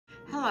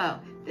Hello,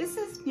 this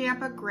is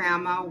Napa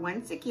Grandma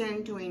once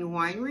again doing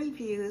wine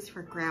reviews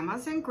for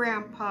grandmas and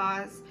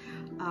grandpas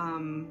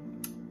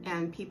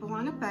and people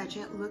on a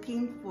budget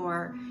looking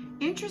for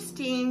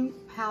interesting,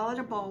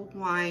 palatable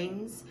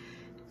wines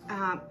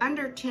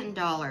under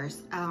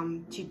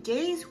 $10.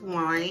 Today's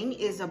wine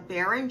is a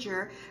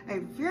Beringer, a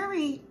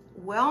very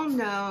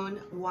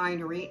well-known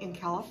winery in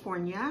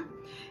California.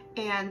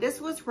 And this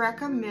was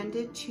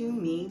recommended to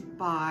me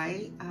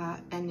by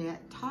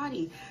Annette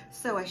Toddy.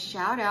 So a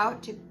shout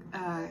out to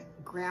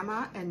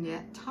Grandma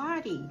Annette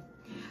Toddy.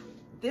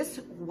 This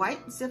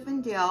white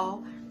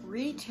Zinfandel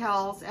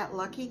retails at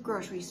Lucky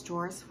grocery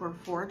stores for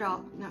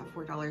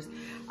 $4.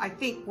 I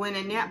think when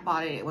Annette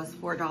bought it, it was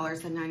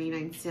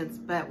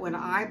 $4.99. But when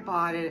I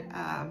bought it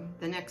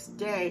the next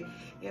day,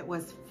 it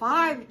was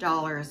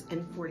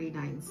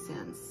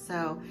 $5.49.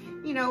 So,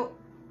 you know,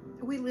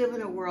 we live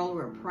in a world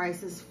where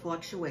prices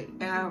fluctuate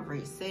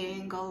every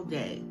single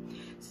day.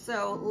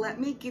 So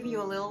let me give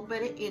you a little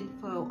bit of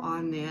info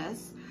on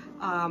this.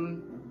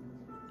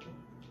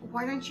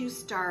 Why don't you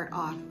start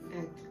off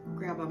at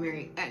Grandma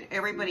Mary? And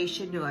everybody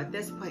should know at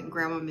this point,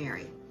 Grandma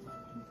Mary.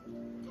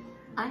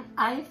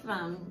 I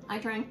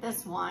drank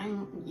this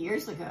wine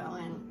years ago,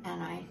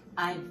 and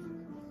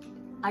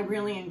I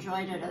really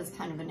enjoyed it as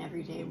kind of an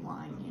everyday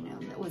wine. You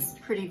know, it was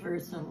pretty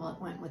versatile. It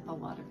went with a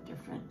lot of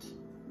different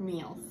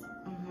meals.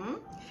 Mm-hmm.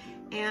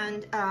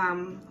 And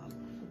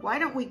why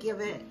don't we give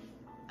it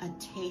a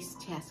taste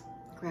test,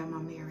 Grandma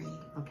Mary?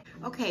 Okay.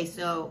 Okay,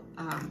 so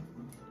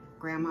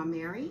Grandma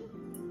Mary.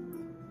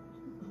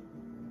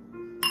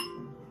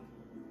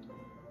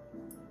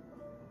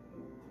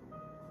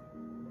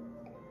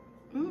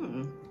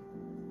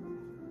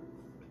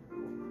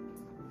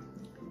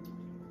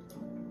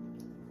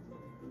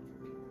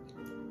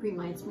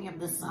 Reminds me of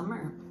the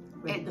summer.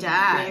 It the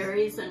does.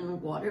 Berries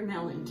and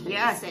watermelon taste.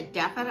 Yes, it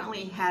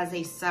definitely has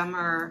a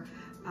summer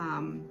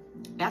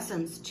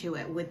essence to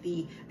it with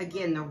the,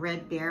 again, the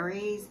red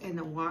berries and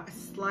the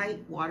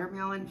slight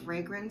watermelon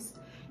fragrance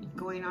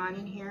going on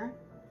in here.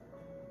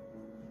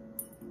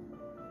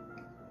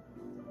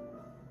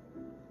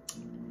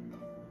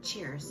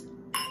 Cheers.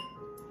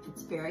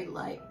 It's very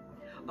light.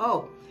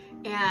 Oh,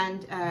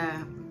 and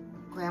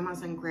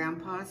grandmas and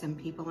grandpas and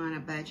people on a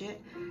budget,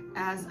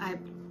 as I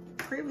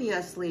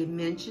previously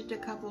mentioned a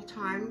couple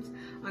times,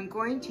 I'm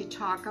going to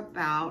talk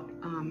about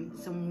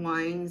some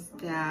wines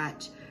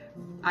that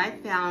I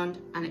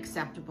found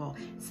unacceptable.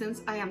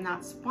 Since I am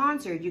not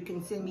sponsored, you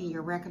can send me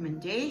your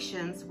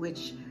recommendations,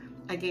 which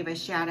I gave a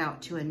shout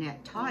out to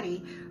Annette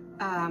Toddy.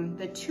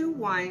 The two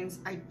wines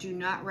I do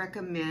not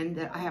recommend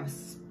that I have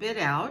spit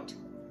out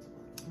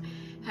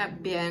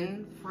have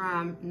been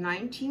from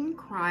 19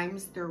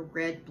 Crimes, their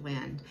red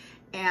blend.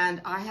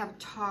 And I have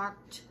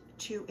talked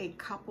to a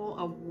couple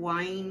of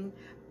wine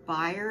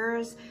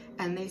buyers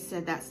and they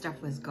said that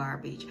stuff was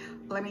garbage.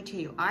 Let me tell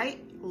you, I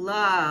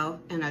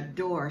love and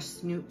adore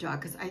Snoop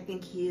Dogg because I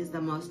think he is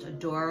the most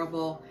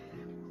adorable,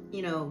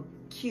 you know,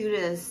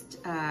 cutest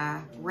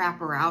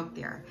rapper out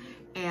there.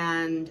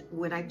 And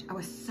when I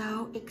was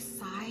so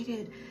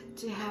excited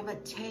to have a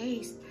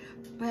taste,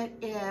 but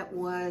it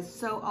was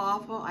so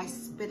awful. I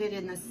spit it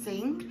in the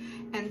sink,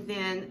 and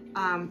then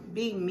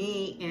being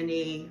me and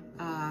a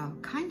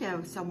kind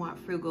of somewhat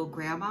frugal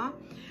grandma,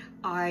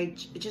 I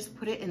just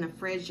put it in the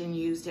fridge and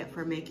used it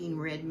for making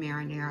red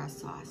marinara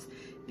sauce.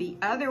 The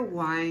other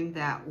wine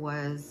that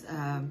was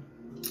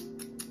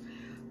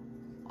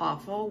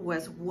awful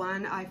was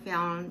one I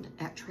found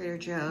at Trader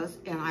Joe's,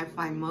 and I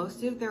find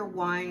most of their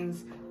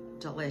wines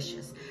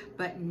delicious,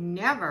 but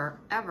never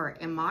ever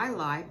in my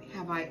life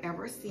have I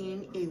ever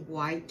seen a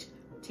white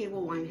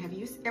table wine. Have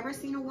you ever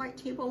seen a white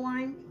table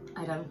wine?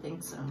 I don't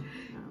think so, no.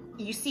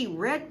 You see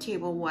red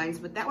table wines,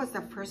 but that was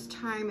the first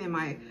time in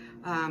my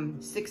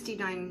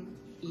 69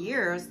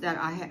 years that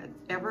I had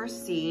ever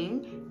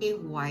seen a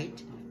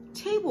white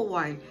table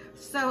wine.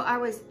 So I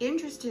was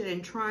interested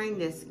in trying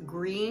this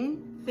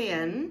green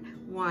fin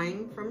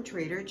wine from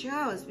Trader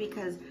Joe's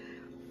because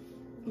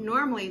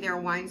normally their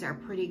wines are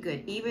pretty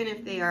good, even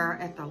if they are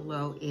at the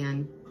low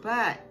end.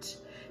 But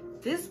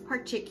this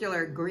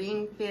particular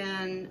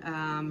greenfin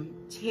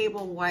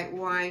table white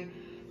wine,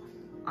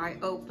 I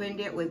opened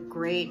it with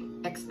great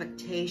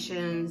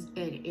expectations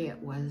and it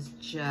was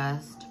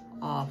just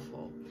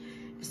awful.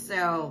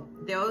 So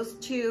those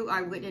two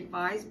I wouldn't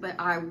advise, but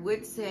I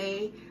would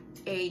say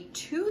a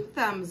 2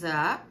 thumbs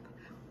up.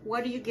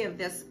 What do you give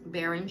this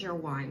Beringer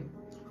wine?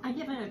 I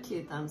give it a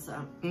 2 thumbs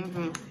up.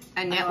 Mm-hmm.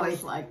 And I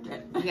always liked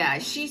it. Yeah,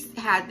 she's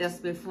had this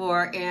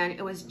before, and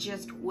it was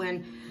just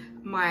when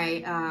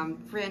my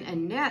friend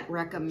Annette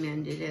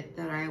recommended it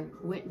that I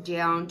went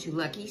down to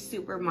Lucky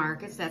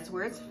Supermarkets, that's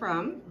where it's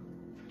from,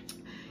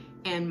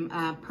 and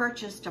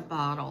purchased a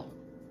bottle.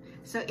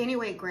 So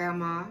anyway,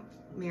 Grandma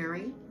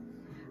Mary,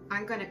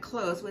 I'm going to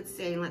close with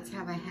saying let's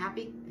have a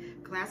happy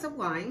glass of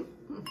wine.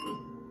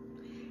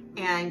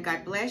 And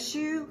God bless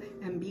you,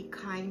 and be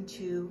kind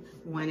to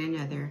one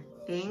another.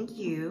 Thank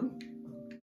you.